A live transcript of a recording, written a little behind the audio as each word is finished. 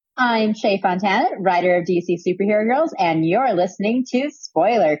I'm Shea Fontana, writer of DC Superhero Girls, and you're listening to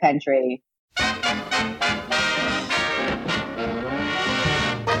Spoiler Country.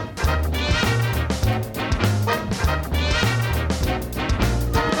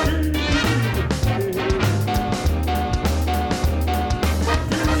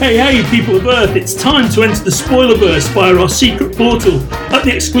 Hey, people of Earth, it's time to enter the Spoilerverse via our secret portal at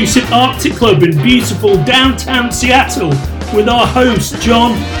the exclusive Arctic Club in beautiful downtown Seattle with our hosts,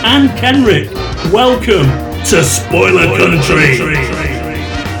 John and Kenrick. Welcome to Spoiler Country.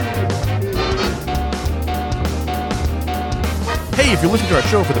 Hey, if you're listening to our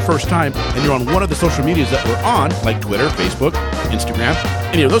show for the first time and you're on one of the social medias that we're on, like Twitter, Facebook, Instagram,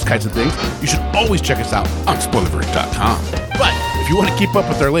 any of those kinds of things, you should always check us out on spoilerverse.com. But if you want to keep up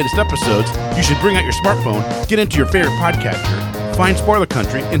with our latest episodes, you should bring out your smartphone, get into your favorite podcatcher, find Spoiler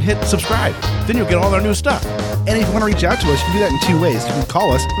Country, and hit subscribe. Then you'll get all our new stuff. And if you want to reach out to us, you can do that in two ways. You can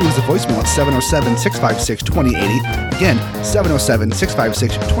call us, leave us a voicemail at 707-656-2080. Again,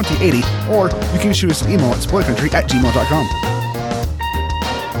 707-656-2080. Or you can shoot us an email at spoilercountry@gmail.com.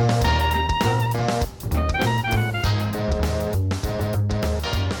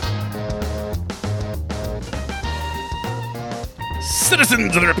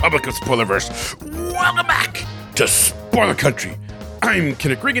 Citizens of the Republic of Spoilerverse, welcome back to Spoiler Country. I'm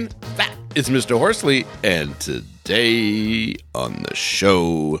Kenneth Regan, that is Mr. Horsley, and today on the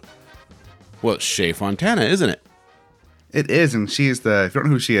show, well, it's Shea Fontana, isn't it? It is, and she is if you don't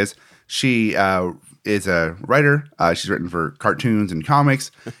know who she is a writer. She's written for cartoons and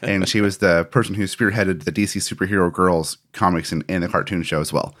comics, and she was the person who spearheaded the DC Superhero Girls comics and the cartoon show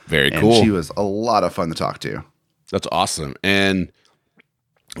as well. Very cool. And she was a lot of fun to talk to. That's awesome. And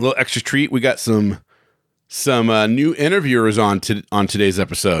a little extra treat, we got some new interviewers on today's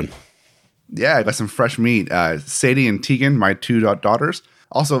episode. Yeah, I got some fresh meat. Saidey and Tegan, my two daughters.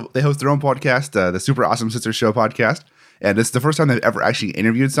 Also, they host their own podcast, the Super Awesome Sister Show podcast. And it's the first time they've ever actually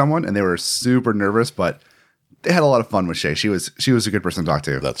interviewed someone, and they were super nervous, but they had a lot of fun with Shea. She was a good person to talk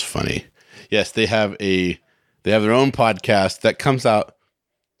to. That's funny. Yes, they have their own podcast that comes out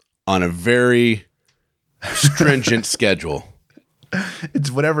on a very stringent schedule. It's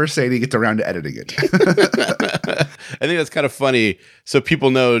whatever Saidey gets around to editing it. I think that's kind of funny. So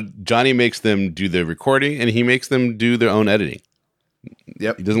people know Johnny makes them do the recording and he makes them do their own editing.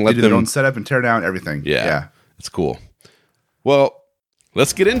 Yep. He doesn't let them do their own setup and tear down everything. Yeah. It's cool. Well,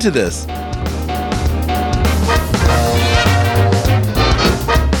 let's get into this.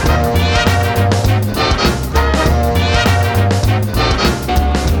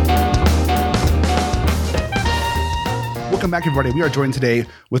 Welcome back, everybody. We are joined today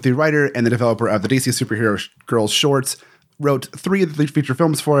with the writer and the developer of the DC Superhero Girls shorts. Wrote 3 of the lead feature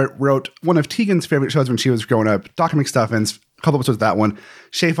films for it. Wrote one of Tegan's favorite shows when she was growing up, Document Stuff, and a couple episodes of that one.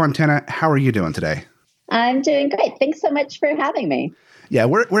 Shea Fontana, how are you doing today? I'm doing great. Thanks so much for having me. Yeah,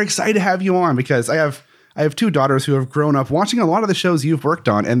 we're excited to have you on because I have 2 daughters who have grown up watching a lot of the shows you've worked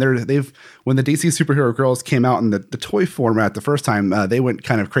on, and they've when the DC Superhero Girls came out in the toy format the first time, they went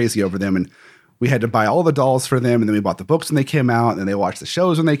kind of crazy over them, and we had to buy all the dolls for them, and then we bought the books when they came out, and then they watched the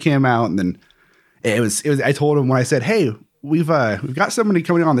shows when they came out, and then it was. I told them when I said, "Hey, we've got somebody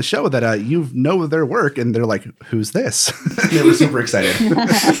coming on the show that you know their work," and they're like, "Who's this?" They were super excited.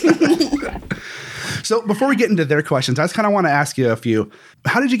 So before we get into their questions, I just kind of want to ask you a few.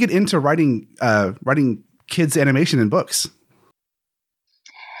 How did you get into writing kids animation and books?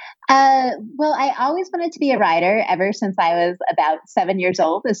 Well, I always wanted to be a writer ever since I was about 7 years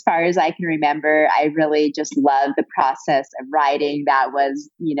old. As far as I can remember, I really just loved the process of writing. That was,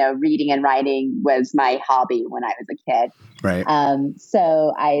 reading and writing was my hobby when I was a kid. Right.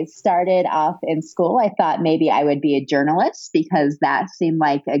 So I started off in school. I thought maybe I would be a journalist because that seemed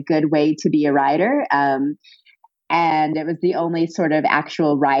like a good way to be a writer. And it was the only sort of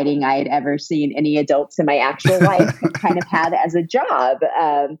actual writing I had ever seen any adults in my actual life kind of had as a job.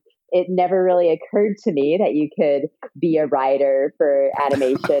 It never really occurred to me that you could be a writer for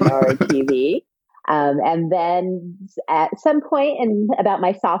animation or TV. And then at some point in about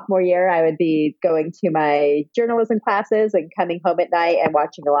my sophomore year, I would be going to my journalism classes and coming home at night and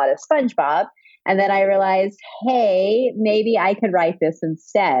watching a lot of SpongeBob. And then I realized, hey, maybe I could write this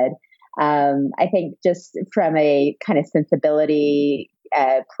instead. I think just from a kind of sensibility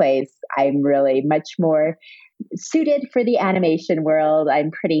place, I'm really much more suited for the animation world.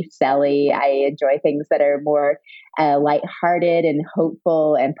 I'm pretty silly. I enjoy things that are more lighthearted and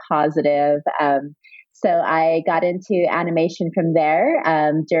hopeful and positive. So I got into animation from there.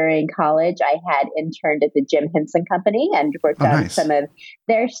 During college, I had interned at the Jim Henson Company and worked on some of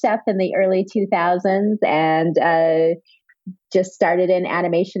their stuff in the early 2000s. And just started in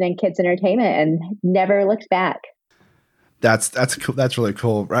animation and kids entertainment and never looked back. That's cool. That's really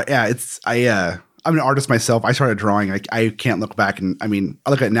cool. Right. Yeah. I'm an artist myself. I started drawing. I can't look back, and I mean, I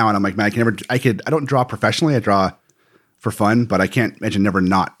look at it now and I'm like, man, I don't draw professionally. I draw for fun, but I can't imagine never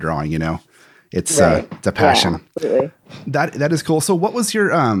not drawing, it's right. It's a passion. Yeah, absolutely. That is cool. So what was your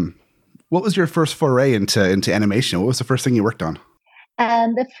first foray into animation? What was the first thing you worked on?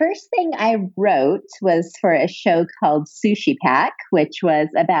 The first thing I wrote was for a show called Sushi Pack, which was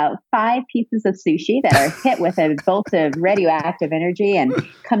about 5 pieces of sushi that are hit with a bolt of radioactive energy and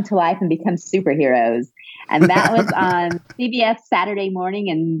come to life and become superheroes. And that was on CBS Saturday morning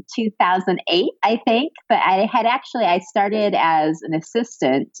in 2008, I think. But I started as an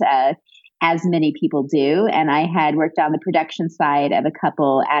assistant, as many people do. And I had worked on the production side of a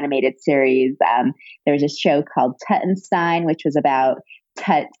couple animated series. There was a show called Tuttenstein, which was about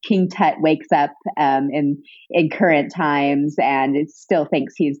King Tut wakes up in current times and still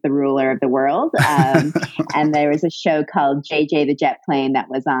thinks he's the ruler of the world. And there was a show called JJ the Jet Plane that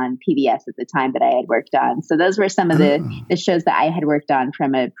was on PBS at the time that I had worked on. So those were some of the shows that I had worked on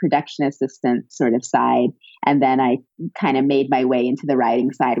from a production assistant sort of side. And then I kind of made my way into the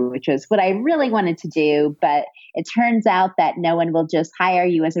writing side, which was what I really wanted to do. But it turns out that no one will just hire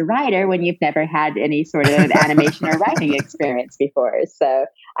you as a writer when you've never had any sort of animation or writing experience before. So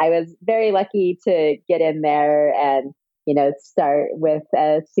I was very lucky to get in there and, start with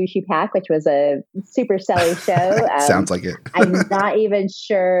Sushi Pack, which was a super selling show. Sounds like it. I'm not even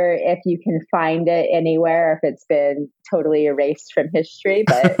sure if you can find it anywhere, if it's been totally erased from history,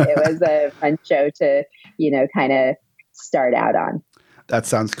 but it was a fun show to, kind of start out on. That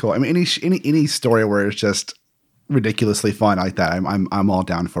sounds cool. I mean, any story where it's just ridiculously fun like that, I'm all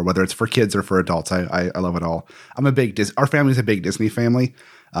down for, whether it's for kids or for adults. I love it all. Our family's a big Disney family.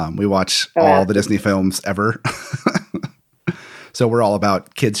 We watch all the Disney films ever. So we're all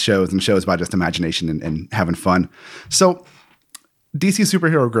about kids shows and shows about just imagination and having fun. So DC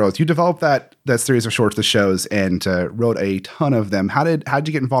Superhero Girls, you developed that series of shorts, the shows, and wrote a ton of them. How'd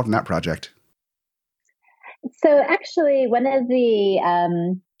you get involved in that project? So actually, one of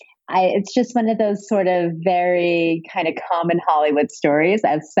the it's just one of those sort of very kind of common Hollywood stories,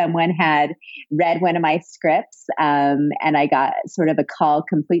 as someone had read one of my scripts, and I got sort of a call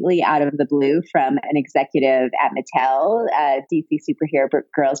completely out of the blue from an executive at Mattel. DC Superhero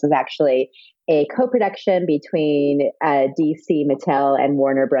Girls was actually a co-production between DC, Mattel, and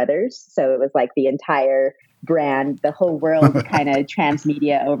Warner Brothers. So it was like the entire brand, the whole world kind of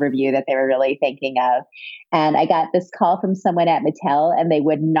transmedia overview that they were really thinking of. And I got this call from someone at Mattel, and they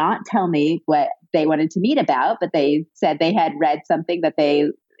would not tell me what they wanted to meet about, but they said they had read something that they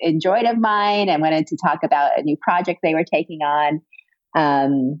enjoyed of mine and wanted to talk about a new project they were taking on.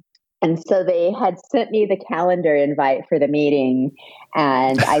 And so they had sent me the calendar invite for the meeting,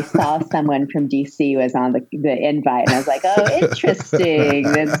 and I saw someone from DC was on the invite, and I was like, oh, interesting.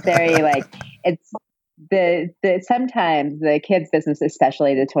 It's very it's sometimes the kids business,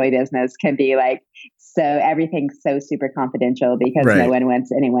 especially the toy business, can be so everything's so super confidential because no one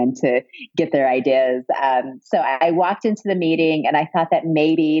wants anyone to get their ideas. So I walked into the meeting and I thought that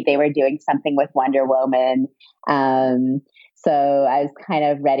maybe they were doing something with Wonder Woman. So I was kind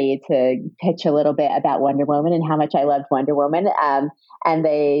of ready to pitch a little bit about Wonder Woman and how much I loved Wonder Woman. And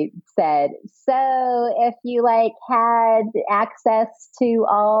they said, so if you had access to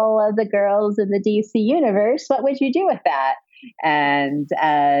all of the girls in the DC universe, what would you do with that? And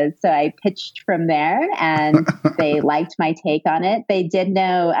so I pitched from there, and they liked my take on it. They did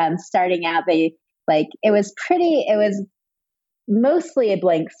know starting out, it was mostly a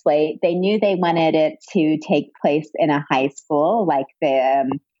blank slate. They knew they wanted it to take place in a high school,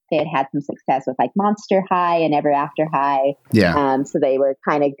 they had some success with Monster High and Ever After High. Yeah. So they were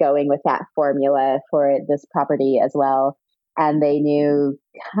kind of going with that formula for this property as well. And they knew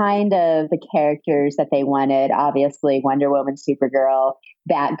kind of the characters that they wanted. Obviously, Wonder Woman, Supergirl,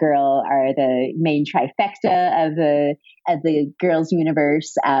 Batgirl are the main trifecta of the girls'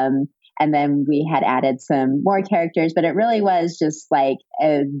 universe. And then we had added some more characters, but it really was just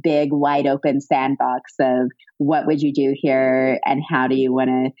a big, wide open sandbox of what would you do here and how do you want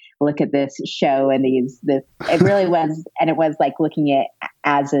to look at this show and it really was, and it was looking at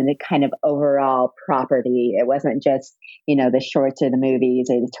as a kind of overall property. It wasn't just, the shorts or the movies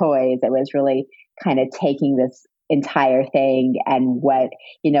or the toys. It was really kind of taking this entire thing and what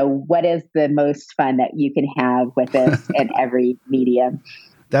is the most fun that you can have with this in every medium.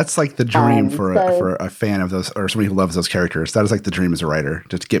 That's the dream for a fan of those, or somebody who loves those characters. That is the dream as a writer,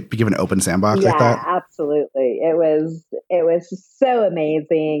 just to be given an open sandbox like that. Yeah, absolutely. It was so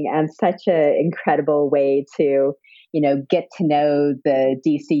amazing and such an incredible way to, get to know the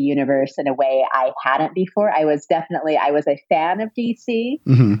DC universe in a way I hadn't before. I was a fan of DC,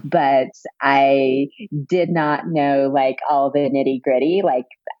 but I did not know like all the nitty gritty. Like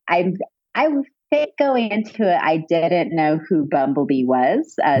I think going into it, I didn't know who Bumblebee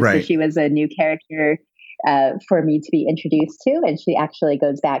was. So she was a new character for me to be introduced to. And she actually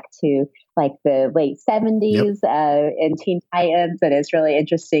goes back to like the late 70s in Teen Titans. And it's really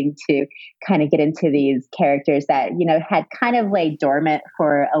interesting to kind of get into these characters that, had kind of laid dormant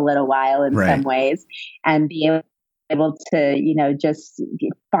for a little while in some ways, and be able to, just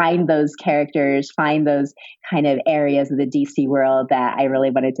find those characters, find those kind of areas of the DC world that I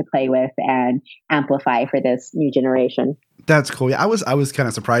really wanted to play with and amplify for this new generation. That's cool. Yeah, I was kind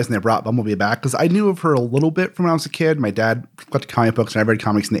of surprised when they brought Bumblebee back because I knew of her a little bit from when I was a kid. My dad collected comic books, and I read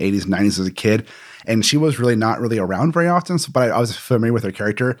comics in the 80s and 90s as a kid, and she was really not really around very often. But I was familiar with her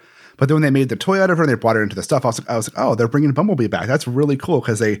character. But then when they made the toy out of her and they brought her into the stuff, I was like, oh, they're bringing Bumblebee back. That's really cool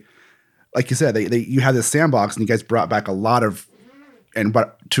because they, like you said, you had this sandbox and you guys brought back a lot of,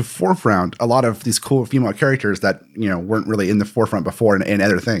 but to forefront a lot of these cool female characters that weren't really in the forefront before and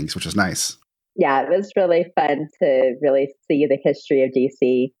other things, which is nice. Yeah, it was really fun to really see the history of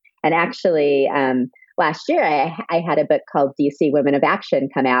DC. And actually, last year I had a book called DC Women of Action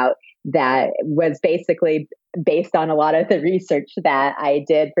come out that was basically based on a lot of the research that I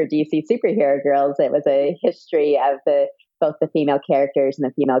did for DC Superhero Girls. It was a history of both the female characters and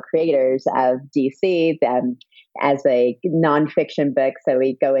the female creators of DC as a nonfiction book. So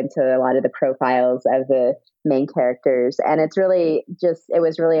we go into a lot of the profiles of the main characters. And it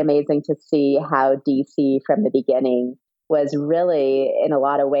was really amazing to see how DC from the beginning was really, in a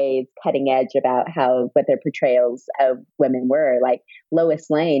lot of ways, cutting edge about what their portrayals of women were. Like Lois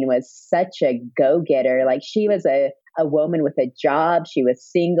Lane was such a go-getter. Like she was a woman with a job. She was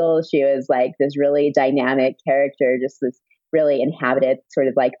single. She was like this really dynamic character, just this really inhabited sort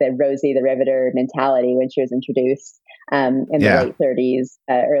of like the Rosie the Riveter mentality when she was introduced in the late 30s,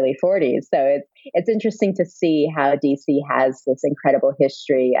 early 40s. So it's interesting to see how DC has this incredible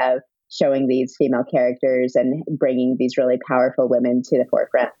history of showing these female characters and bringing these really powerful women to the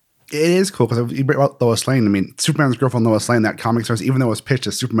forefront. It is cool because you bring about Lois Lane. I mean, Superman's girlfriend, Lois Lane, that comic series, even though it was pitched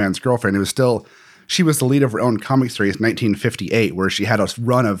as Superman's girlfriend, she was the lead of her own comic series in 1958, where she had a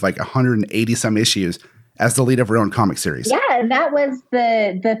run of like 180 some issues as the lead of her own comic series. Yeah, and that was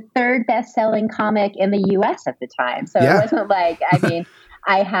the third best-selling comic in the U.S. at the time. So it wasn't like, I mean,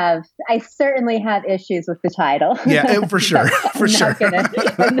 I certainly have issues with the title. Yeah, for sure.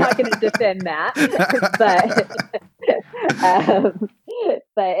 I'm not going to defend that.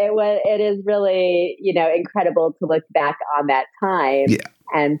 But it is really, incredible to look back on that time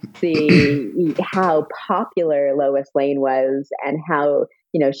and see how popular Lois Lane was and how,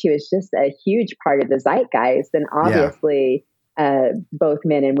 she was just a huge part of the zeitgeist. And obviously, both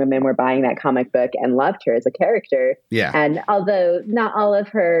men and women were buying that comic book and loved her as a character. Yeah. And although not all of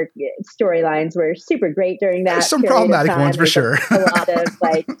her storylines were super great during that, there's some problematic ones for sure. A lot of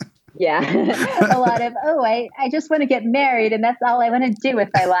like, a lot of, I just want to get married and that's all I want to do with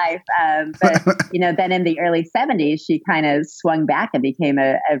my life. But, then in the early 70s, she kind of swung back and became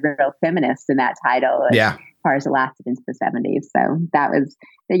a real feminist in that title. As far as it lasted into the 70s. So that was,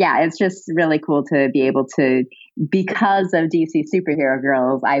 it's just really cool to be able to, because of DC Superhero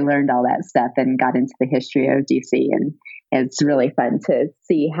Girls, I learned all that stuff and got into the history of DC. And it's really fun to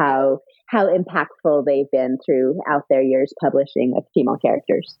see how impactful they've been throughout their years publishing of female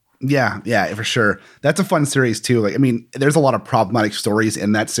characters. Yeah, for sure. That's a fun series too. Like, I mean, there's a lot of problematic stories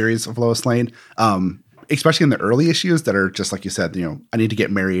in that series of Lois Lane. Especially in the early issues that are just like you said, I need to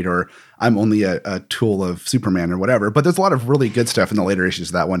get married or I'm only a tool of Superman or whatever. But there's a lot of really good stuff in the later issues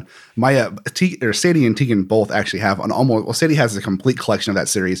of that one. Saidey and Tegan both actually have Saidey has a complete collection of that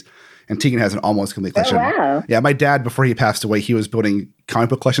series and Tegan has an almost complete collection. Oh, wow. Yeah, my dad, before he passed away, he was building comic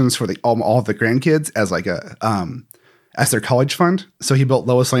book collections for all of the grandkids as like as their college fund. So he built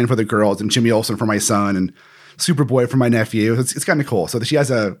Lois Lane for the girls and Jimmy Olsen for my son and Superboy for my nephew. It's kind of cool. So she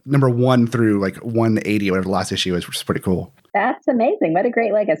has a number 1 through like 180, whatever the last issue is, which is pretty cool. That's amazing. What a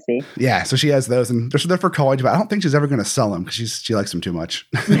great legacy. Yeah. So she has those and they're for college, but I don't think she's ever going to sell them because she likes them too much.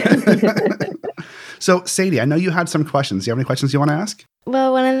 So Saidey, I know you had some questions. Do you have any questions you want to ask?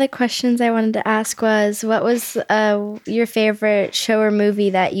 Well, one of the questions I wanted to ask was, what was your favorite show or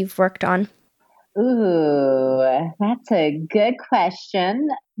movie that you've worked on? Ooh, that's a good question.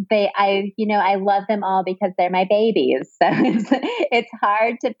 I love them all because they're my babies. So it's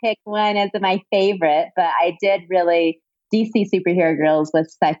hard to pick one as my favorite, but I did really, DC Superhero Girls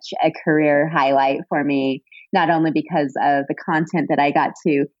was such a career highlight for me, not only because of the content that I got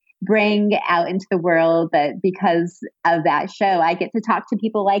to bring out into the world, that because of that show, I get to talk to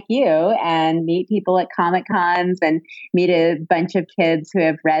people like you and meet people at Comic Cons and meet a bunch of kids who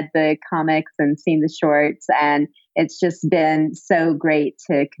have read the comics and seen the shorts. And it's just been so great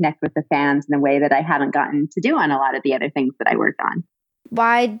to connect with the fans in a way that I haven't gotten to do on a lot of the other things that I worked on.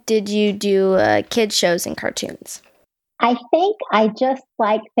 Why did you do kids shows and cartoons? I think I just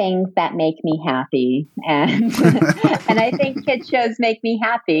like things that make me happy. And and I think kids shows make me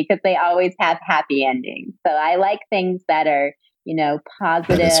happy because they always have happy endings. So I like things that are,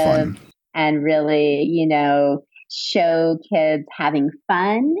 positive and really, show kids having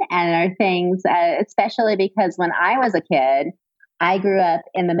fun, and are things, especially because when I was a kid, I grew up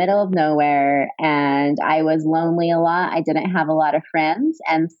in the middle of nowhere and I was lonely a lot. I didn't have a lot of friends.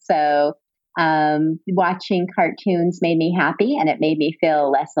 And so watching cartoons made me happy, and it made me feel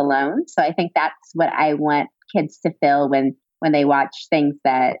less alone. So I think that's what I want kids to feel when they watch things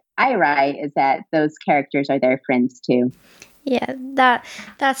that I write, is that those characters are their friends too. Yeah,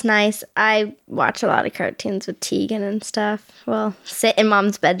 that's nice. I watch a lot of cartoons with Tegan and stuff. Well, sit in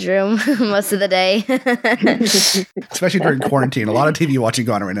mom's bedroom most of the day. Especially during quarantine. A lot of TV watching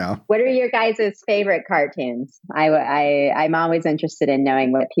going on right now. What are your guys' favorite cartoons? I'm always interested in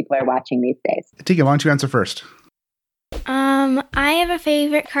knowing what people are watching these days. Tegan, why don't you answer first? I have a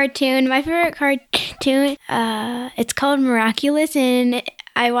favorite cartoon. My favorite cartoon, it's called Miraculous, and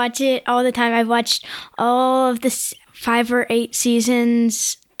I watch it all the time. I've watched all of the 5 or 8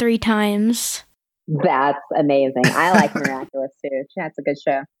 seasons 3 times. That's amazing. I like Miraculous too. That's a good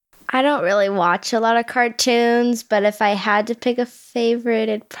show. I don't really watch a lot of cartoons, but if I had to pick a favorite,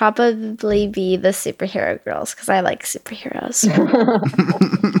 it'd probably be the Superhero Girls, because I like superheroes.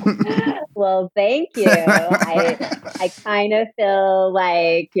 Well, thank you. I kind of feel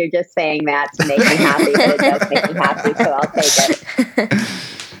like you're just saying that to make me happy, but it does make me happy, so I'll take it.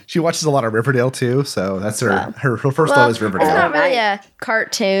 She watches a lot of Riverdale too, so that's her first love is Riverdale. It's not really a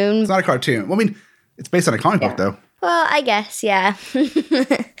cartoon. It's not a cartoon. Well, I mean, it's based on a comic book though. Well, I guess, yeah.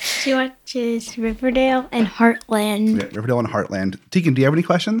 She watches Riverdale and Heartland. Yeah, Riverdale and Heartland. Tegan, do you have any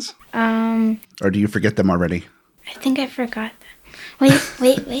questions? Or do you forget them already? I think I forgot them.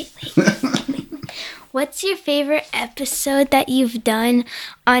 Wait. What's your favorite episode that you've done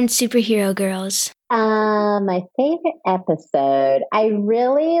on Superhero Girls? My favorite episode, I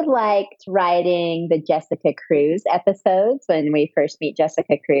really liked writing the Jessica Cruz episodes when we first meet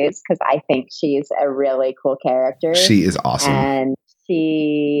Jessica Cruz, because I think she's a really cool character. She is awesome. And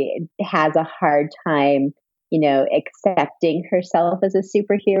she has a hard time, accepting herself as a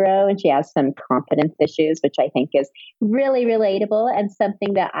superhero. And she has some confidence issues, which I think is really relatable and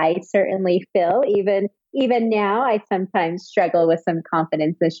something that I certainly feel. Even now, I sometimes struggle with some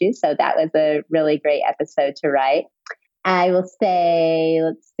confidence issues. So that was a really great episode to write. I will say,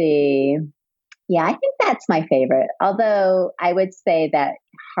 let's see. Yeah, I think that's my favorite. Although I would say that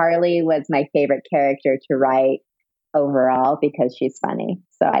Harley was my favorite character to write overall because she's funny.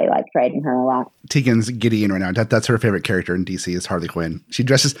 So I liked writing her a lot. Tegan's Gideon right now. That's her favorite character in DC is Harley Quinn. She's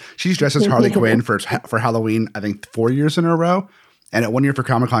dressed as Harley Quinn for Halloween, I think 4 years in a row. And at 1 year for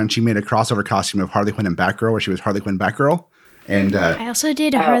Comic-Con, she made a crossover costume of Harley Quinn and Batgirl, where she was Harley Quinn Batgirl. And I also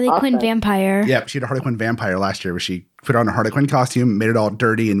did a Harley Quinn vampire. Yeah, she did a Harley Quinn vampire last year, where she put on a Harley Quinn costume, made it all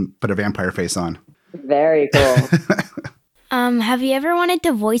dirty, and put a vampire face on. Very cool. Have you ever wanted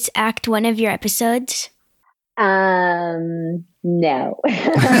to voice act one of your episodes? No.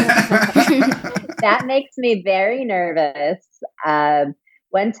 That makes me very nervous.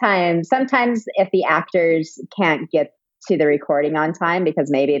 Sometimes if the actors can't get to the recording on time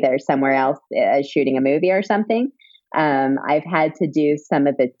because maybe they're somewhere else shooting a movie or something, I've had to do some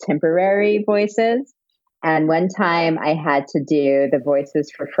of the temporary voices. And one time I had to do the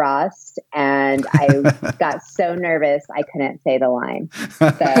voices for Frost, and I got so nervous I couldn't say the line. So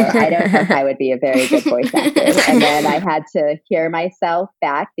I don't think I would be a very good voice actor. And then I had to hear myself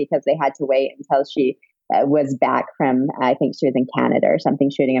back because they had to wait until she was back from, I think she was in Canada or something,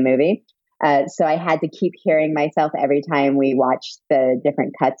 shooting a movie. So I had to keep hearing myself every time we watched the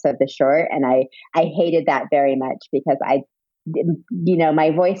different cuts of the short. And I hated that very much because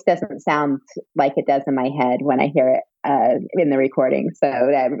my voice doesn't sound like it does in my head when I hear it in the recording. So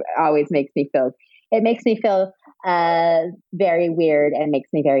that always makes me feel very weird and makes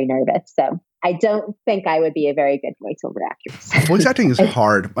me very nervous. So I don't think I would be a very good voiceover actress. Voice acting is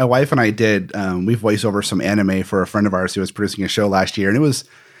hard. My wife and I did, we voiced over some anime for a friend of ours who was producing a show last year. And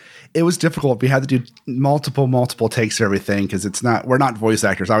it was difficult. We had to do multiple takes of everything because we're not voice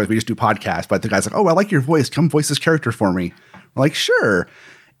actors. We just do podcasts. But the guy's like, "Oh, I like your voice. Come voice this character for me." We're like, "Sure."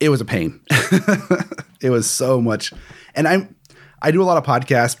 It was a pain. It was so much. And I do a lot of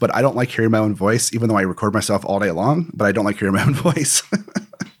podcasts, but I don't like hearing my own voice, even though I record myself all day long, but I don't like hearing my own voice.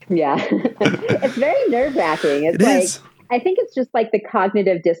 Yeah. It's very nerve-wracking. It's It like, is. I think it's just like the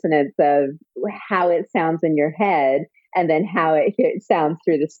cognitive dissonance of how it sounds in your head and then how it sounds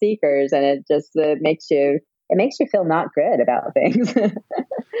through the speakers. And it just makes you feel not good about things. And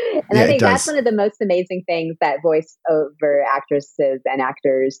Yeah, I think it that's does. one of the most amazing things that voiceover actresses and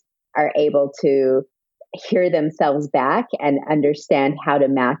actors are able to hear themselves back and understand how to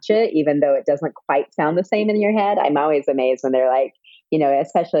match it, even though it doesn't quite sound the same in your head. I'm always amazed when they're like,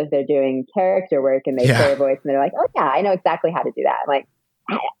 especially if they're doing character work and they say a voice and they're like, oh yeah, I know exactly how to do that. I'm like,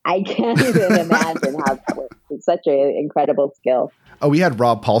 I can't even imagine how that works. It's such an incredible skill. Oh, we had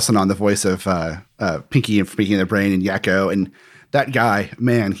Rob Paulson on, the voice of Pinky and Pinky and the Brain and Yakko. And that guy,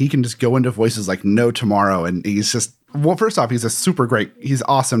 man, he can just go into voices like no tomorrow. And he's just, well, first off, he's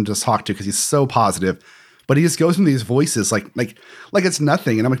awesome to talk to because he's so positive. But he just goes into these voices like it's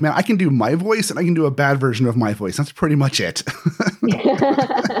nothing. And I'm like, man, I can do my voice and I can do a bad version of my voice. That's pretty much it.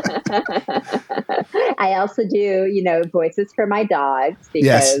 I also do, voices for my dogs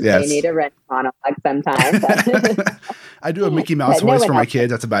because they need a rent monologue sometimes. I do a Mickey Mouse voice for my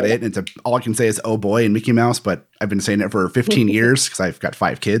kids. That's about it. And all I can say is, oh boy, and Mickey Mouse. But I've been saying it for 15 years because I've got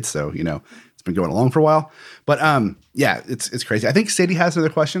 5 kids. So, it's been going along for a while. But yeah, it's crazy. I think Saidey has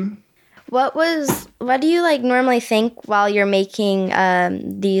another question. What do you like normally think while you're making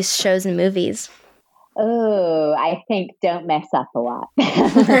these shows and movies? Oh, I think don't mess up a lot.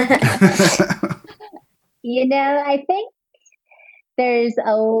 I think there's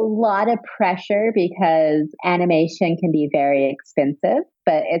a lot of pressure because animation can be very expensive,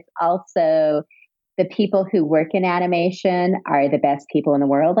 but it's also the people who work in animation are the best people in the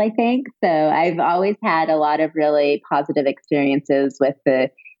world, I think. So I've always had a lot of really positive experiences with the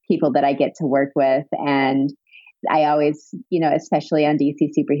people that I get to work with. And I always, especially on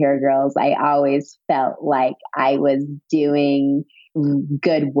DC Superhero Girls, I always felt like I was doing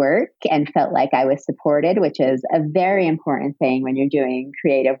good work and felt like I was supported, which is a very important thing when you're doing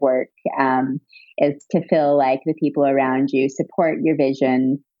creative work, is to feel like the people around you support your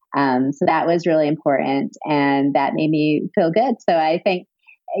vision. So that was really important and that made me feel good. So I think,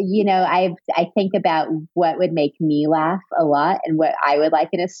 I think about what would make me laugh a lot and what I would like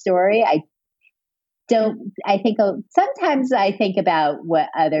in a story. Sometimes I think about what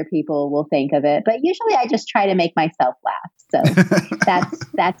other people will think of it, but usually I just try to make myself laugh. So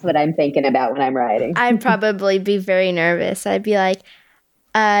that's what I'm thinking about when I'm writing. I'd probably be very nervous. I'd be like,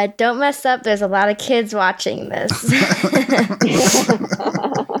 don't mess up. There's a lot of kids watching this.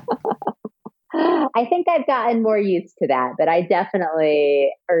 I think I've gotten more used to that, but I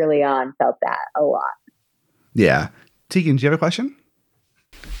definitely early on felt that a lot. Yeah. Tegan, do you have a question?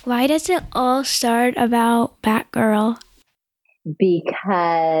 Why does it all start about Batgirl?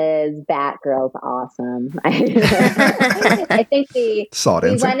 Because Batgirl's awesome. I think we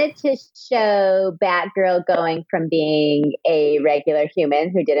wanted to show Batgirl going from being a regular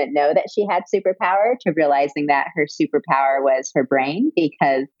human who didn't know that she had superpower to realizing that her superpower was her brain.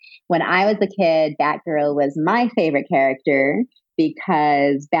 Because when I was a kid, Batgirl was my favorite character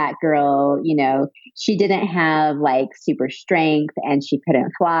because Batgirl, she didn't have like super strength and she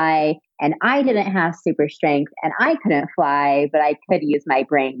couldn't fly. And I didn't have super strength and I couldn't fly, but I could use my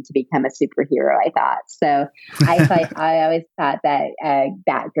brain to become a superhero, I thought. So I always thought that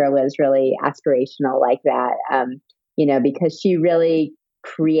Batgirl was really aspirational like that, because she really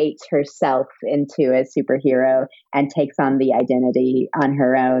creates herself into a superhero and takes on the identity on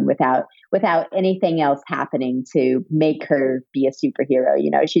her own without anything else happening to make her be a superhero.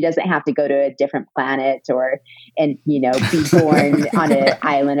 She doesn't have to go to a different planet be born on an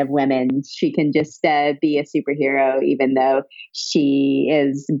island of women. She can just be a superhero, even though she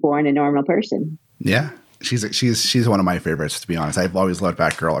is born a normal person. Yeah. She's one of my favorites, to be honest. I've always loved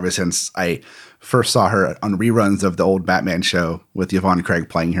Batgirl ever since I first saw her on reruns of the old Batman show with Yvonne Craig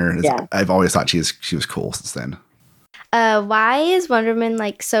playing her. Yeah. I've always thought she was cool since then. Why is Wonder Woman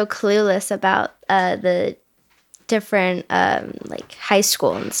so clueless about the different high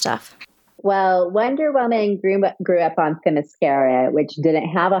school and stuff? Well, Wonder Woman grew up on Themyscira, which didn't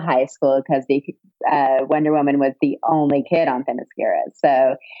have a high school because Wonder Woman was the only kid on Themyscira.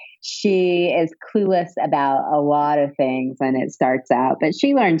 So she is clueless about a lot of things when it starts out, but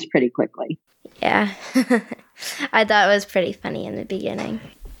she learns pretty quickly. Yeah. I thought it was pretty funny in the beginning.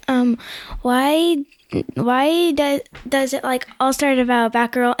 Why does it all start about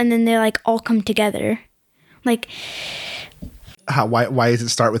Batgirl and then they all come together? Why does it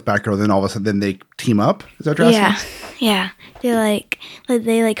start with Batgirl then all of a sudden they team up? Is that what you're asking? Yeah. They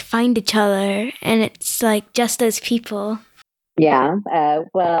find each other and it's just as people. Yeah.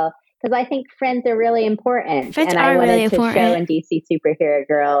 Well, because I think friends are really important. Friends and I are wanted really to show in important. DC Superhero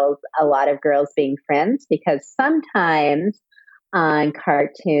Girls a lot of girls being friends, because sometimes on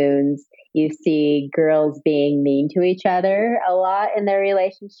cartoons you see girls being mean to each other a lot in their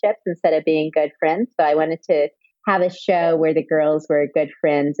relationships instead of being good friends. So I wanted to have a show where the girls were good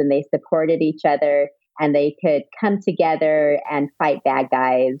friends and they supported each other and they could come together and fight bad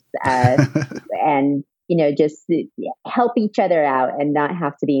guys, and just help each other out and not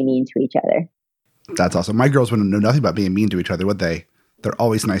have to be mean to each other. That's awesome. My girls wouldn't know nothing about being mean to each other, would they? They're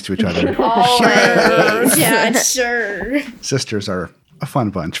always nice to each other. Always. Yeah, sure. Sisters are a fun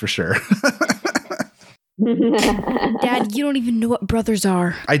bunch for sure. Dad, you don't even know what brothers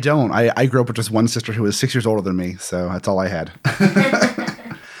are. I don't. I grew up with just one sister who was 6 years older than me, so that's all I had.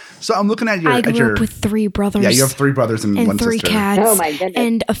 So I'm looking at your. I grew up with 3 brothers. Yeah, you have 3 brothers and one 3 sister. cats. Oh my goodness!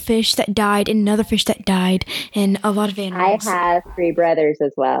 And a fish that died, and another fish that died, and a lot of animals. I have 3 brothers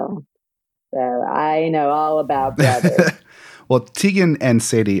as well, so I know all about brothers. Well, Tegan and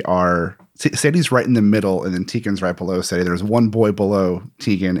Saidey are. Sadie's right in the middle, and then Tegan's right below Saidey. There's one boy below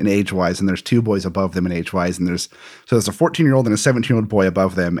Tegan in age-wise, and there's 2 boys above them in age-wise, and there's a 14-year-old and a 17-year-old boy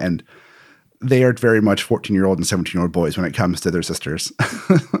above them, and they are very much 14-year-old and 17-year-old boys when it comes to their sisters.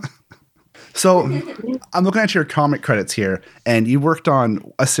 So I'm looking at your comic credits here, and you worked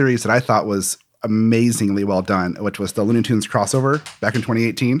on a series that I thought was amazingly well done, which was the Looney Tunes crossover back in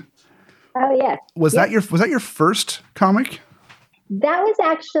 2018. Oh yes. Was that your first comic? That was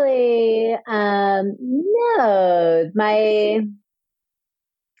actually no, my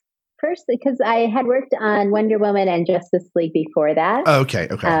first, because I had worked on Wonder Woman and Justice League before that. Oh, okay.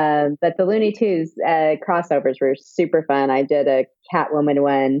 But the Looney Tunes crossovers were super fun. I did a Catwoman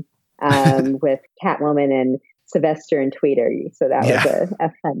one with Catwoman and Sylvester and Tweeter. So that was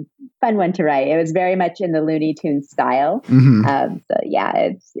a fun one to write. It was very much in the Looney Tunes style. Mm-hmm. So yeah,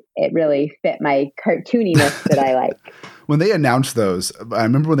 it really fit my cartooniness that I like. When they announced those, I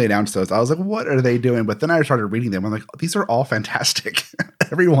remember when they announced those, I was like, what are they doing? But then I started reading them. I'm like, these are all fantastic.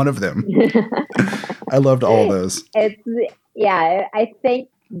 Every one of them. I loved all of those. I think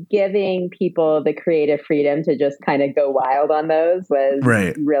giving people the creative freedom to just kind of go wild on those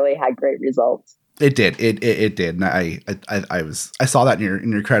really had great results. It did. It did. And I saw that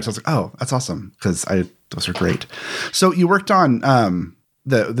in your credits. I was like, oh, that's awesome. Because those are great. So you worked on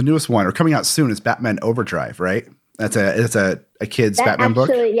the newest one, or coming out soon, is Batman Overdrive, right? It's a kid's Batman book.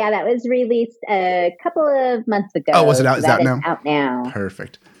 Yeah, that was released a couple of months ago. Oh, was it out? Is that out now?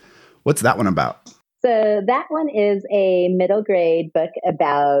 Perfect. What's that one about? So that one is a middle grade book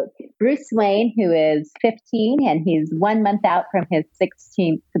about Bruce Wayne, who is 15, and he's 1 month out from his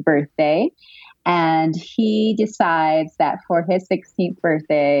 16th birthday. And he decides that for his 16th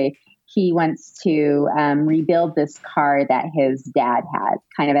birthday, he wants to rebuild this car that his dad had,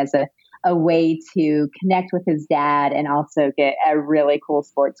 kind of as a way to connect with his dad and also get a really cool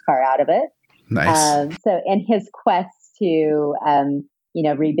sports car out of it. Nice. So in his quest to,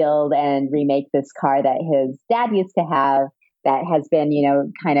 rebuild and remake this car that his dad used to have, that has been,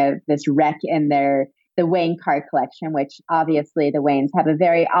 kind of this wreck in the Wayne car collection, which obviously the Waynes have a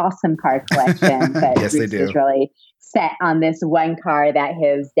very awesome car collection, but yes, Bruce they do. is really set on this one car that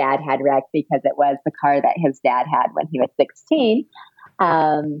his dad had wrecked because it was the car that his dad had when he was 16.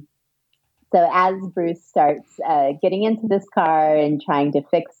 So as Bruce starts getting into this car and trying to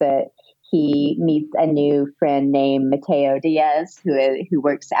fix it, he meets a new friend named Mateo Diaz, who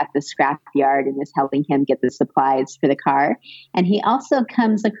works at the scrapyard and is helping him get the supplies for the car. And he also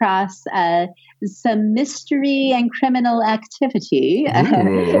comes across some mystery and criminal activity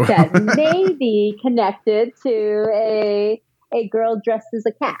that may be connected to a girl dressed as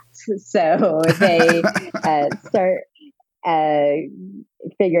a cat. So they start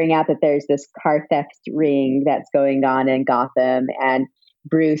figuring out that there's this car theft ring that's going on in Gotham, and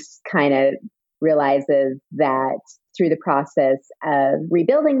Bruce kind of realizes that through the process of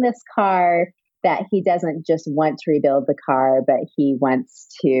rebuilding this car, that he doesn't just want to rebuild the car, but he wants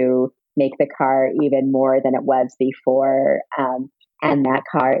to make the car even more than it was before. And that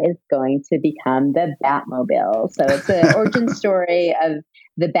car is going to become the Batmobile. So it's an origin story of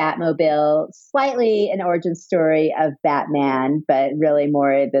the Batmobile, slightly an origin story of Batman, but really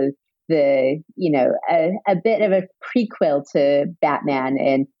more a bit of a prequel to Batman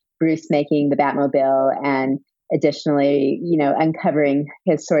and Bruce making the Batmobile, and additionally, uncovering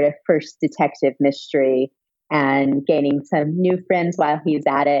his sort of first detective mystery and gaining some new friends while he's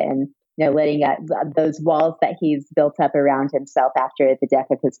at it, and letting those walls that he's built up around himself after the death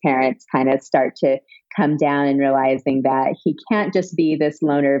of his parents kind of start to come down, and realizing that he can't just be this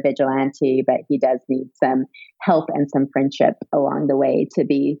loner vigilante, but he does need some help and some friendship along the way to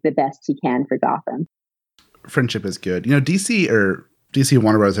be the best he can for Gotham. Friendship is good. DC and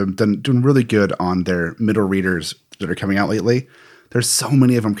Warner Bros. Have doing really good on their middle readers that are coming out lately. There's so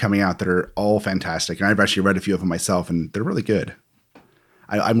many of them coming out that are all fantastic. And I've actually read a few of them myself, and they're really good.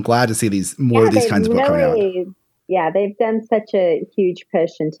 I'm glad to see more of these kinds of books coming out. Yeah, they've done such a huge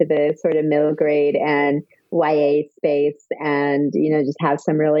push into the sort of middle grade and YA space, and, just have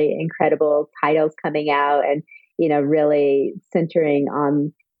some really incredible titles coming out, and, really centering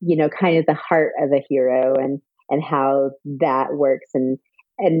on, kind of the heart of a hero and how that works.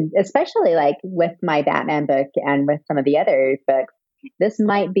 And especially like with my Batman book and with some of the other books, this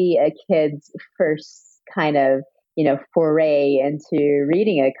might be a kid's first kind of, foray into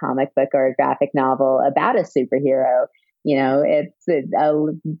reading a comic book or a graphic novel about a superhero. It's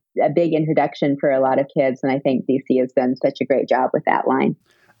a big introduction for a lot of kids. And I think DC has done such a great job with that line.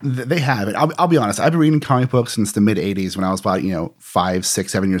 They have it. I'll be honest. I've been reading comic books since the mid 80s when I was about, 5,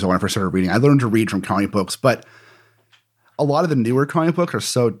 6, 7 years old when I first started reading. I learned to read from comic books, but a lot of the newer comic books are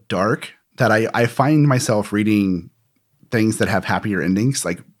so dark that I find myself reading things that have happier endings,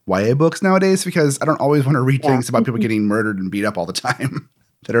 like YA books nowadays, because I don't always want to read things about people getting murdered and beat up all the time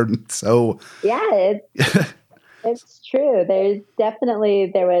that are so. Yeah, it's true. There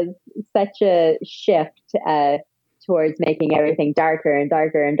was such a shift towards making everything darker and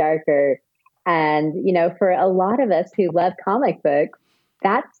darker and darker. And, for a lot of us who love comic books,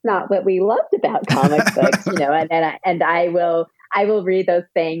 that's not what we loved about comic books, and I will read those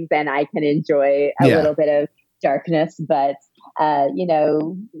things and I can enjoy a little bit of darkness, but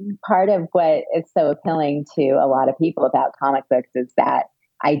part of what is so appealing to a lot of people about comic books is that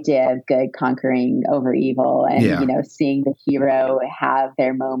idea of good conquering over evil, and seeing the hero have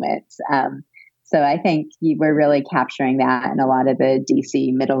their moments. So I think we're really capturing that in a lot of the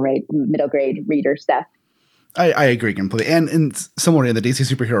DC middle grade reader stuff. I agree completely. And similarly in the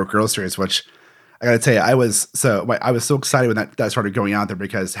DC Superhero Girls series, which I got to tell you, I was so excited when that started going out there,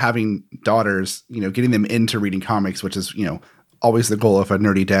 because having daughters, getting them into reading comics, which is, always the goal of a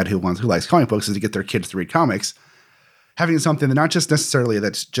nerdy dad who likes comic books, is to get their kids to read comics. Having something that not just necessarily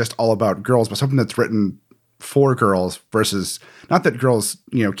that's just all about girls, but something that's written for girls, versus not that girls,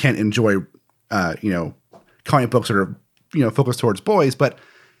 can't enjoy, comic books that are, focused towards boys, but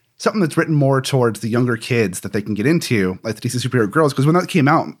something that's written more towards the younger kids that they can get into, like the DC Superhero Girls. Because when that came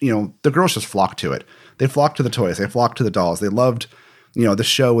out, the girls just flocked to it. They flocked to the toys. They flocked to the dolls. They loved, the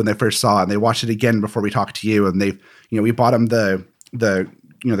show when they first saw it, and they watched it again before we talked to you. And they, we bought them the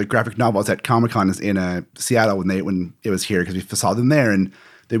graphic novels at Comic-Con in Seattle when it was here, because we saw them there, and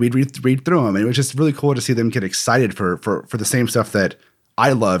we'd read through them. And it was just really cool to see them get excited for the same stuff that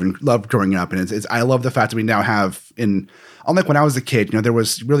I love and loved growing up. And I love the fact that we now have, unlike when I was a kid, there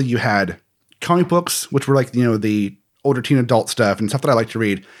was really, you had comic books, which were like, the older teen adult stuff and stuff that I like to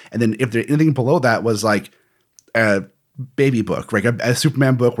read. And then if there anything below that was like a baby book, like a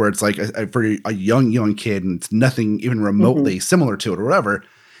Superman book where it's like for a young kid and it's nothing even remotely similar to it or whatever.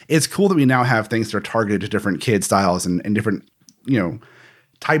 It's cool that we now have things that are targeted to different kid styles and different,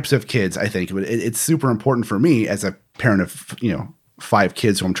 types of kids. I think it's super important for me as a parent of, 5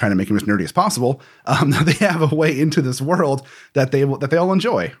 kids who I'm trying to make them as nerdy as possible. They have a way into this world that they all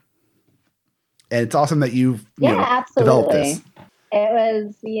enjoy. And it's awesome that you've developed this. It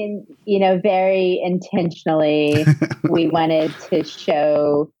was, very intentionally, we wanted to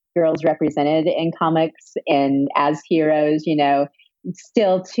show girls represented in comics and as heroes.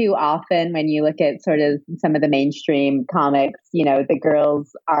 Still too often when you look at sort of some of the mainstream comics, the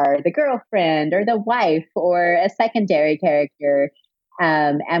girls are the girlfriend or the wife or a secondary character.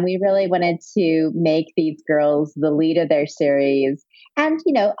 And we really wanted to make these girls the lead of their series. And,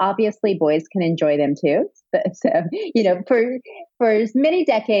 obviously boys can enjoy them too. So, for many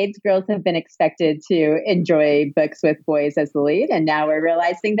decades, girls have been expected to enjoy books with boys as the lead. And now we're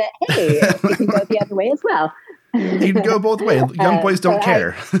realizing that, hey, we can go the other way as well. You can go both ways. Young boys don't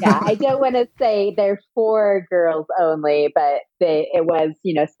care. I don't want to say they're for girls only, but it was,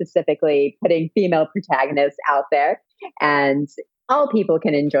 specifically putting female protagonists out there, and all people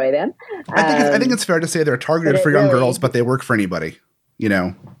can enjoy them. I think it's fair to say they're targeted for young girls, but they work for anybody.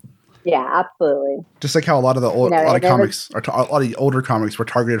 Yeah, absolutely. Just like how a lot of the a lot of the older comics were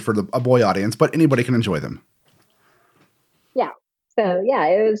targeted for a boy audience, but anybody can enjoy them. Yeah. So yeah,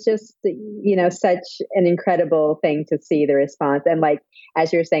 it was just, such an incredible thing to see the response. And like,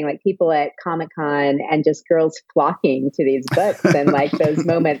 as you were saying, like people at Comic-Con and just girls flocking to these books and like those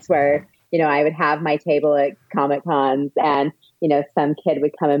moments where, I would have my table at Comic-Cons and, some kid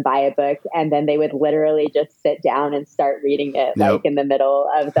would come and buy a book and then they would literally just sit down and start reading it like in the middle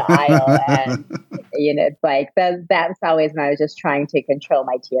of the aisle. And, it's like that's always when I was just trying to control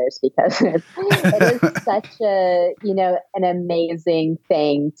my tears because it is such a, an amazing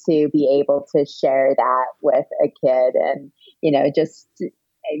thing to be able to share that with a kid and, just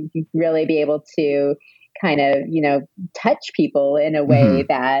really be able to kind of, touch people in a way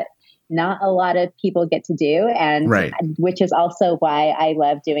that not a lot of people get to do. And which is also why I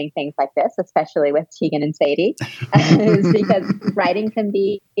love doing things like this, especially with Tegan and Saidey, is because writing can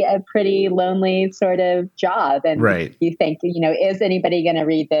be a pretty lonely sort of job. And you think, is anybody going to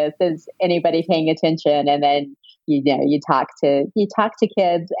read this? Is anybody paying attention? And then, you talk to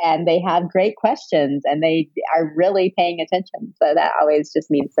kids and they have great questions and they are really paying attention. So that always just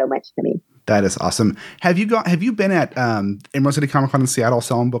means so much to me. That is awesome. Have you been at Emerald City Comic Con in Seattle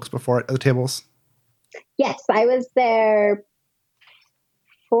selling books before at the tables? Yes, I was there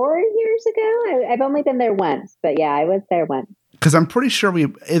 4 years ago. I've only been there once, but yeah, I was there once. Because I'm pretty sure we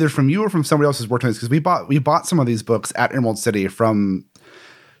either from you or from somebody else who's worked on this. Because we bought some of these books at Emerald City from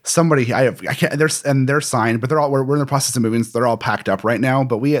somebody. I can't. They're signed, but we're in the process of moving. So they're all packed up right now.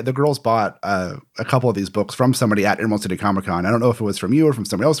 But the girls bought a couple of these books from somebody at Emerald City Comic Con. I don't know if it was from you or from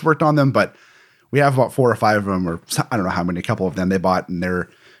somebody else who worked on them, but we have about 4 or 5 of them, or I don't know how many. A couple of them they bought, and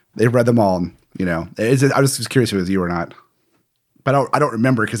they've read them all. And, I was just curious if it was you or not, but I don't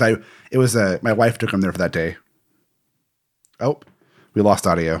remember because it was my wife took them there for that day. Oh, we lost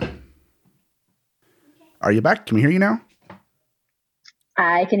audio. Are you back? Can we hear you now?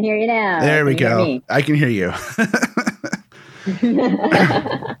 I can hear you now. There we go. I can hear you.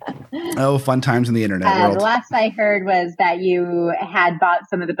 Oh, fun times in the internet world. The last I heard was that you had bought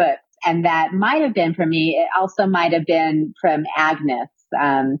some of the books, and that might have been from me. It also might have been from Agnes.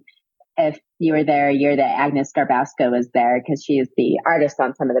 If you were there a year that Agnes Garbasco was there, because she is the artist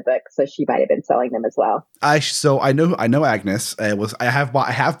on some of the books, so she might have been selling them as well. I know Agnes. I have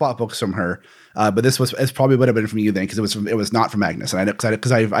bought books from her, but it's probably would have been from you then, because it was not from Agnes, and I know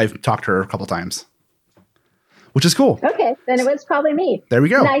because I've talked to her a couple times, which is cool. Okay, then it was probably me. There we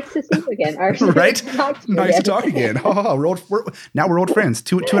go. Nice to see you again. Right? Nice to talk again. Oh, we're old friends.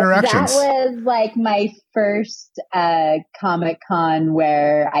 Two interactions. That was like my first Comic-Con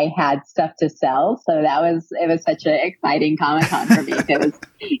where I had stuff to sell. So it was such an exciting Comic-Con for me.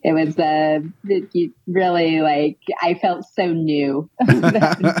 It was really like, I felt so new,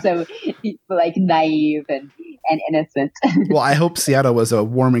 so like naive and innocent. Well, I hope Seattle was a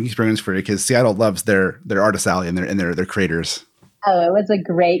warming experience for you, because Seattle loves their artist alley and their creators. Oh, it was a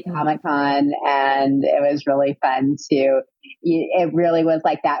great Comic-Con, and it was really fun too. It really was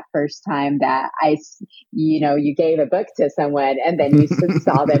like that first time that you gave a book to someone and then you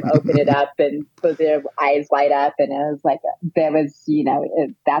saw them open it up and with their eyes light up, and it was like,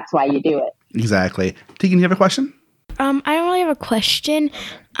 that's why you do it. Exactly. Tegan, you have a question? I don't really have a question.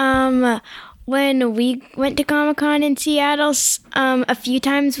 When we went to Comic-Con in Seattle, a few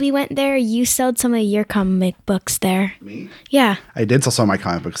times we went there, you sold some of your comic books there. Me? Yeah. I did sell some of my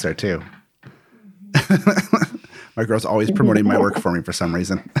comic books there too. My girl's always promoting my work for me for some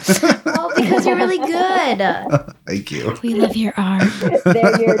reason. Well, because you're really good. Thank you. We love your art.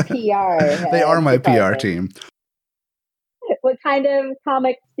 They're your PR. They are my PR team. What kind of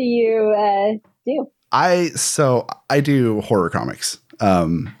comics do you do? I do horror comics.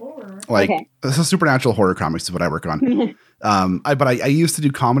 So supernatural horror comics is what I work on. But I used to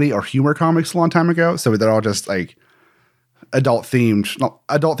do comedy or humor comics a long time ago. So they're all just like adult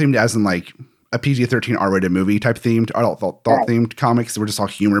themed as in like a PG-13 R-rated movie type themed, adult themed comics. We're just all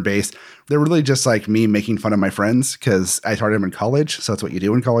humor based. They're really just like me making fun of my friends, because I started them in college. So that's what you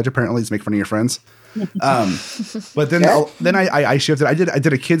do in college apparently, is make fun of your friends. But then I shifted. I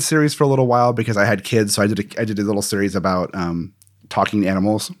did a kids series for a little while because I had kids. So I did a little series about talking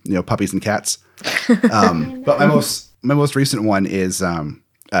animals, puppies and cats. But my most recent one is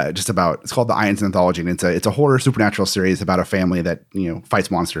it's called the Ions Anthology, and it's a horror supernatural series about a family that fights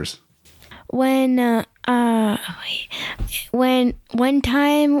monsters. One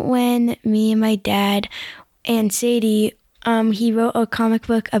time when me and my dad and Saidey, he wrote a comic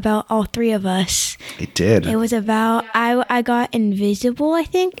book about all three of us. It did. It was about I got invisible, I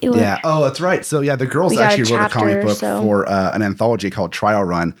think. Yeah. Oh, that's right. So yeah, the girls actually wrote a comic book for an anthology called Trial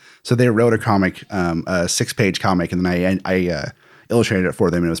Run. So they wrote a comic, a 6-page comic, and then I illustrated it for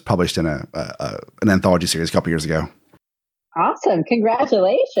them, and it was published in an anthology series a couple years ago. Awesome.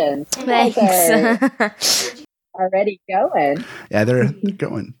 Congratulations. You guys Thanks. are already going. Yeah, they're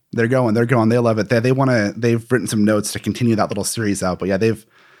going. They're going. They love it. They've written some notes to continue that little series out. But yeah,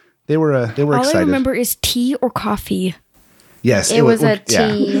 they were All excited. I remember is tea or coffee. Yes, It was a yeah.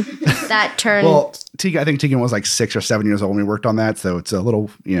 tea that turned. Well, I think Tegan was like 6 or 7 years old when we worked on that, so it's a little,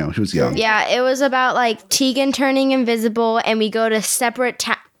 she was young. Yeah, it was about like Tegan turning invisible, and we go to separate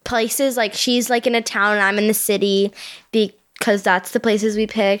places. Like she's like in a town, and I'm in the city because that's the places we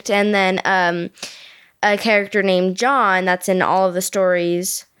picked. And then a character named John that's in all of the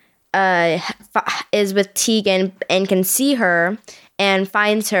stories is with Tegan and can see her and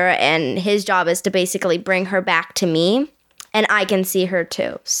finds her, and his job is to basically bring her back to me. And I can see her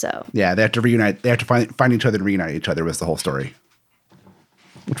too, so. Yeah, they have to reunite. They have to find each other and reunite each other was the whole story.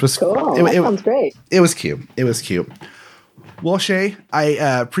 Which was cool. That sounds great. It was cute. Well, Shea, I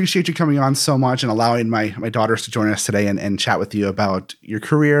appreciate you coming on so much and allowing my daughters to join us today and chat with you about your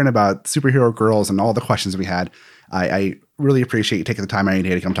career and about superhero girls and all the questions we had. I really appreciate you taking the time out of your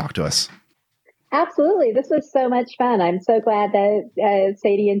day to come talk to us. Absolutely. This was so much fun. I'm so glad that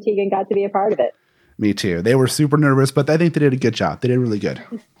Saidey and Tegan got to be a part of it. Me too. They were super nervous, but I think they did a good job. They did really good.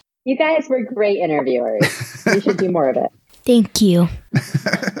 You guys were great interviewers. You should do more of it. Thank you.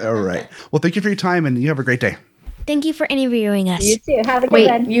 All right. Well, thank you for your time, and you have a great day. Thank you for interviewing us. You too. Have a good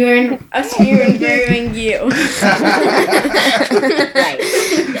one. You're interviewing you. Right.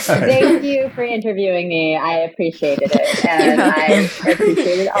 Thank you for interviewing me. I appreciated it. And I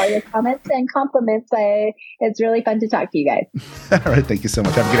appreciated all your comments and compliments. It's really fun to talk to you guys. All right. Thank you so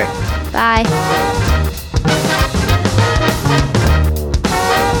much. Have a good day. Bye.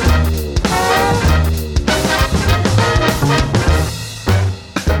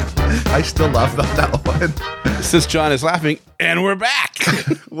 I still laugh about that one. Since John is laughing, and we're back.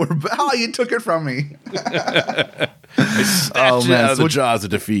 Oh, you took it from me. I snatched it out of the jaws of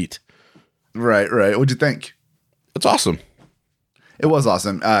defeat. Right. What'd you think? That's awesome. It was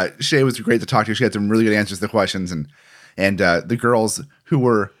awesome. Shea was great to talk to. She had some really good answers to the questions, and the girls who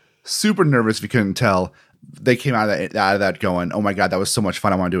were super nervous, if you couldn't tell, they came out of that going, "Oh my god, that was so much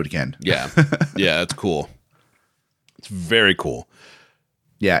fun! I want to do it again." Yeah, that's cool. It's very cool.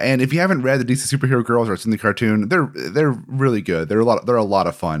 Yeah, and if you haven't read the DC Superhero Girls or it's in the cartoon, they're really good. They're a lot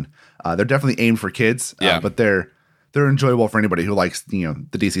of fun. They're definitely aimed for kids. But they're enjoyable for anybody who likes the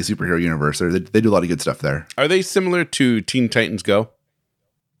DC superhero universe. They do a lot of good stuff there. Are they similar to Teen Titans Go?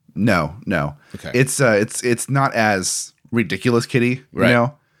 No. Okay. It's not as ridiculous kitty.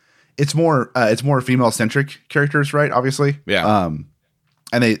 Right. It's more female centric characters, right? Obviously. Yeah.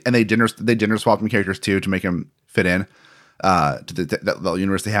 And they dinner swap them characters too to make them fit in. To the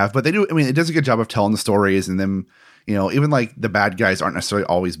universe they have, but they do. I mean, it does a good job of telling the stories, and them, even like the bad guys aren't necessarily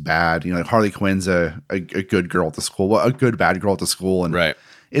always bad. Like Harley Quinn's a good girl at the school, well, a good bad girl at the school, and right.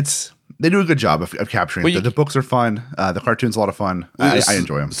 They do a good job of capturing it. The books are fun. The cartoon's a lot of fun. I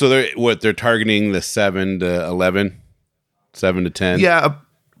enjoy them. So they're targeting the 7 to 11, 7 to 10. Yeah,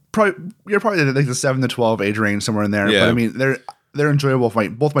 you're probably like the 7 to 12 age range somewhere in there. Yeah. But I mean, they're enjoyable for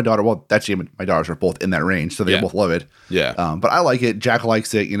both my daughter. Well, actually, my daughters are both in that range, so they both love it. Yeah. But I like it. Jack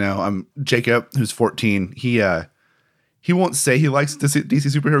likes it. Jacob, who's 14. He won't say he likes DC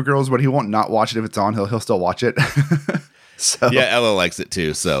Superhero Girls, but he won't not watch it if it's on. He'll still watch it. So yeah, Ella likes it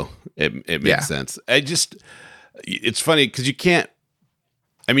too, so it makes sense. It's funny because you can't.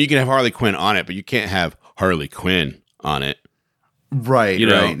 I mean, you can have Harley Quinn on it, but you can't have Harley Quinn on it. Right.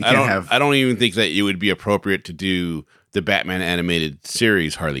 Right. I don't even think that it would be appropriate to do the Batman animated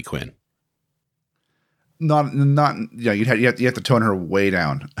series Harley Quinn. Not you have to tone her way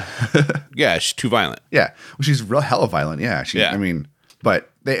down. Yeah, she's too violent. Yeah, well, she's real hella violent. Yeah, I mean,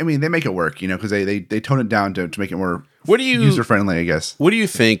 but they make it work, because they tone it down to make it more user friendly, I guess. What do you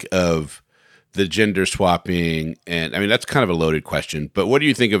think of the gender swapping? And I mean, that's kind of a loaded question, but what do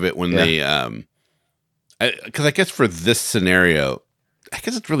you think of it when they? Because I guess for this scenario, I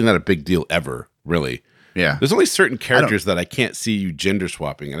guess it's really not a big deal ever, really. Yeah. There's only certain characters that I can't see you gender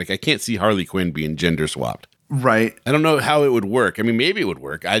swapping. Like I can't see Harley Quinn being gender swapped. Right. I don't know how it would work. I mean, maybe it would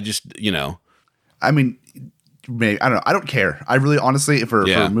work. I just, I mean, maybe, I don't know. I don't care. I really, honestly, for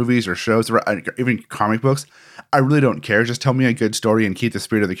movies or shows or even comic books, I really don't care. Just tell me a good story and keep the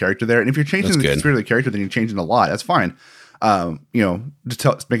spirit of the character there. And if you're changing the spirit of the character, then you're changing a lot. That's fine.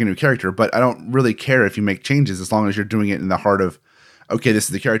 Just make a new character. But I don't really care if you make changes as long as you're doing it in the heart of, okay, this is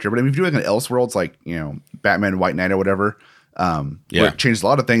the character. But I mean, if you're doing like an Elseworlds, like, Batman, White Knight or whatever, where it changes a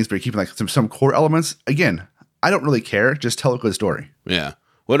lot of things, but you're keeping like some core elements. Again, I don't really care. Just tell a good story. Yeah.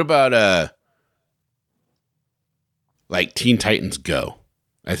 What about like Teen Titans Go?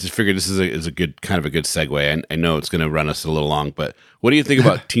 I just figured this is a good kind of a good segue. I know it's going to run us a little long, but what do you think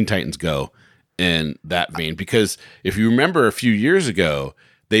about Teen Titans Go in that vein? Because if you remember a few years ago,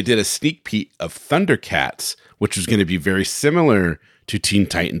 they did a sneak peek of Thundercats, which was going to be very similar to Teen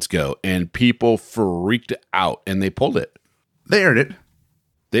Titans Go, and people freaked out, and they pulled it. They aired it.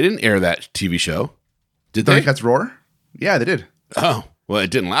 They didn't air that TV show, did they? Thundercats Roar? Yeah, they did. Oh, well, it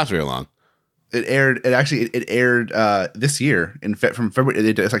didn't last very long. It aired this year from February.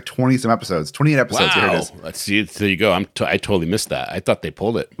 It's like 20 some episodes, 28 episodes. Wow. Let's see. There you go. I totally missed that. I thought they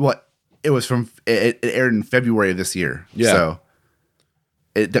pulled it. What? It was it aired in February of this year. Yeah. So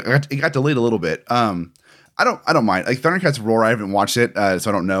it got delayed a little bit. I don't mind. Like Thundercats Roar, I haven't watched it, so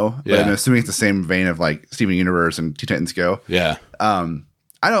I don't know. But I'm assuming it's the same vein of like Steven Universe and Teen Titans Go. Yeah.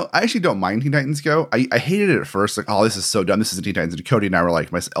 I actually don't mind Teen Titans Go. I hated it at first. Like, oh, this is so dumb. This isn't Teen Titans. And Cody and I were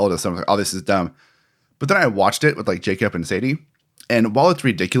like, my eldest son was like, oh, this is dumb. But then I watched it with like Jacob and Saidey. And while it's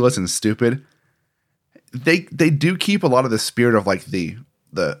ridiculous and stupid, they do keep a lot of the spirit of like the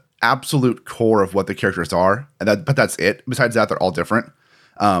absolute core of what the characters are. But that's it. Besides that, they're all different.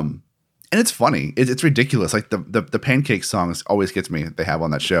 And it's funny. It's ridiculous. Like the Pancake songs always gets me. They have on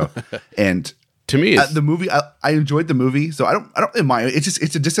that show. And to me, the movie, I enjoyed the movie, so I don't really mind. It's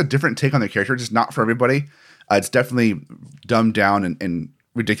just a different take on the character. Just not for everybody. It's definitely dumbed down and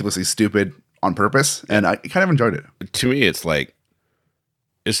ridiculously stupid on purpose, and I kind of enjoyed it. To me, it's like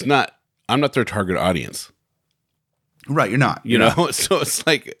I'm not their target audience. Right, you're not. You know, so it's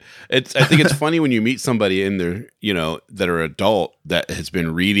like I think it's funny when you meet somebody in there, that are adult that has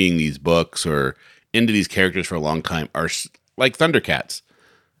been reading these books or into these characters for a long time, are like Thundercats.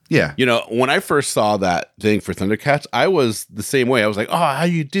 Yeah. When I first saw that thing for Thundercats, I was the same way. I was like, oh, how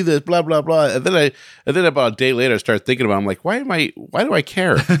you do this, blah, blah, blah. And then about a day later, I started thinking about it. I'm like, why do I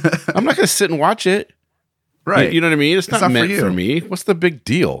care? I'm not going to sit and watch it. Right. You know what I mean? It's not meant for me. What's the big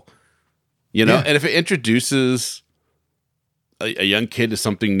deal? And if it introduces a young kid to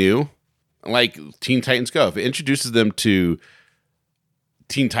something new, like Teen Titans Go, if it introduces them to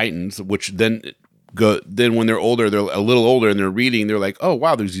Teen Titans, which then when they're older, they're a little older and they're reading, they're like, oh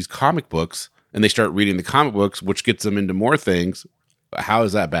wow, there's these comic books, and they start reading the comic books, which gets them into more things. How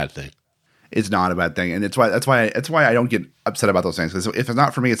is that a bad thing? It's not a bad thing, and that's why I don't get upset about those things. Because if it's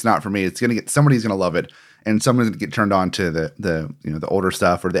not for me, it's not for me. It's gonna get somebody's gonna love it, and someone's gonna get turned on to the older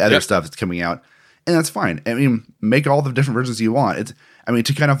stuff or the other stuff that's coming out, and that's fine. I mean, make all the different versions you want.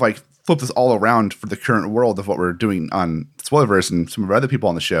 To kind of like flip this all around for the current world of what we're doing on Spoilerverse and some of our other people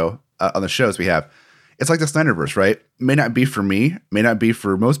on the show, on the shows we have. It's like the Snyderverse, right? May not be for me, may not be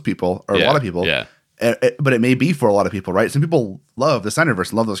for most people or a lot of people, but it may be for a lot of people, right? Some people love the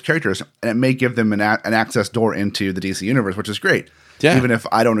Snyderverse, love those characters, and it may give them an access door into the DC universe, which is great. Yeah. Even if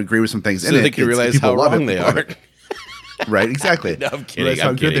I don't agree with some things in it, they can realize how wrong they are. Right, exactly. No, I'm kidding. Realize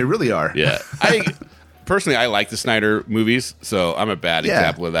how good they really are. Yeah. Personally, I like the Snyder movies, so I'm a bad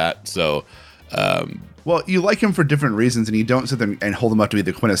example of that. So, well, you like him for different reasons, and you don't sit there and hold them up to be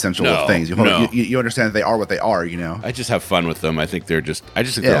the quintessential of things. You understand that they are what they are. I just have fun with them. I think they're they're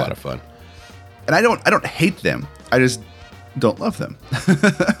a lot of fun. And I don't hate them. I just don't love them.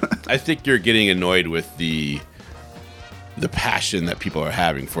 I think you're getting annoyed with the passion that people are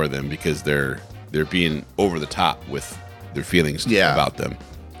having for them because they're being over the top with their feelings about them.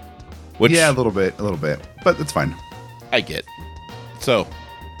 Which, a little bit, but it's fine. I get. So,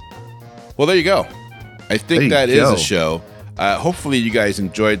 well, there you go. I think that is a show. Hopefully you guys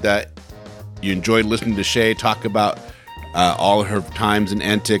enjoyed that. You enjoyed listening to Shea talk about all of her times and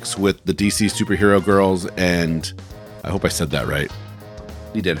antics with the DC superhero girls, and I hope I said that right.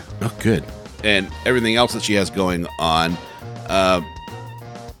 You did. Oh, good. And everything else that she has going on.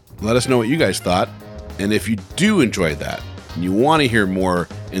 Let us know what you guys thought. And if you do enjoy that, and you want to hear more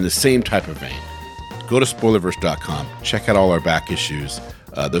in the same type of vein, go to spoilerverse.com. Check out all our back issues.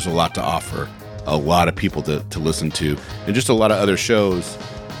 There's a lot to offer. A lot of people to listen to, and just a lot of other shows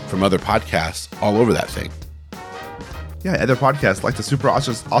from other podcasts all over that thing. Yeah, other podcasts like the Super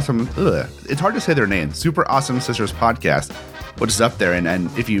Awesome. It's hard to say their name. Super Awesome Sisters podcast, which is up there. And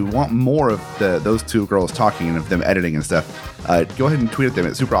if you want more of those two girls talking and of them editing and stuff, go ahead and tweet at them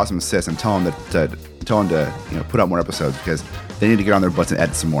at Super Awesome Sis and tell them to put out more episodes because they need to get on their butts and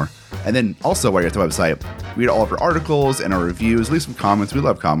edit some more. And then also while you're at the website, read all of our articles and our reviews. Leave some comments. We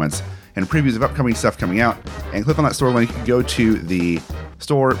love comments. And previews of upcoming stuff coming out, and click on that store link, go to the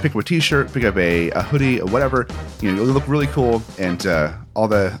store, pick up a t-shirt, pick up a hoodie, or whatever. You'll look really cool, and all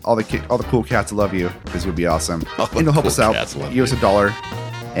the cool cats love you because you'll be awesome. And you'll help us out. Give us $1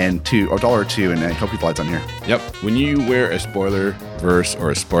 and $1 or $2, and help people out on here. Yep. When you wear a spoiler verse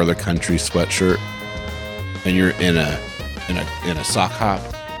or a spoiler country sweatshirt, and you're in a sock hop,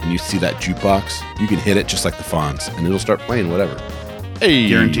 and you see that jukebox, you can hit it just like the Fonz, and it'll start playing whatever. Hey,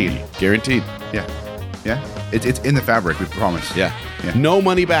 Guaranteed. Guaranteed. Yeah. It's in the fabric. We promise. Yeah. No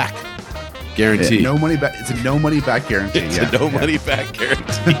money back. Guarantee. No money back. It's a no money back guarantee. It's a no money back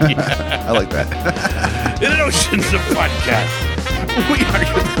guarantee. I like that. In an oceans of podcasts, we are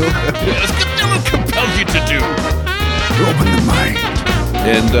as Cthulhu compels you to do. Open the mind.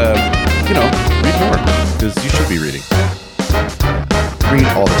 And, read more, because you should be reading. Read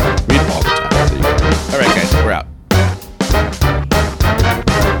all the time. Read all the time. All right, guys, we're out.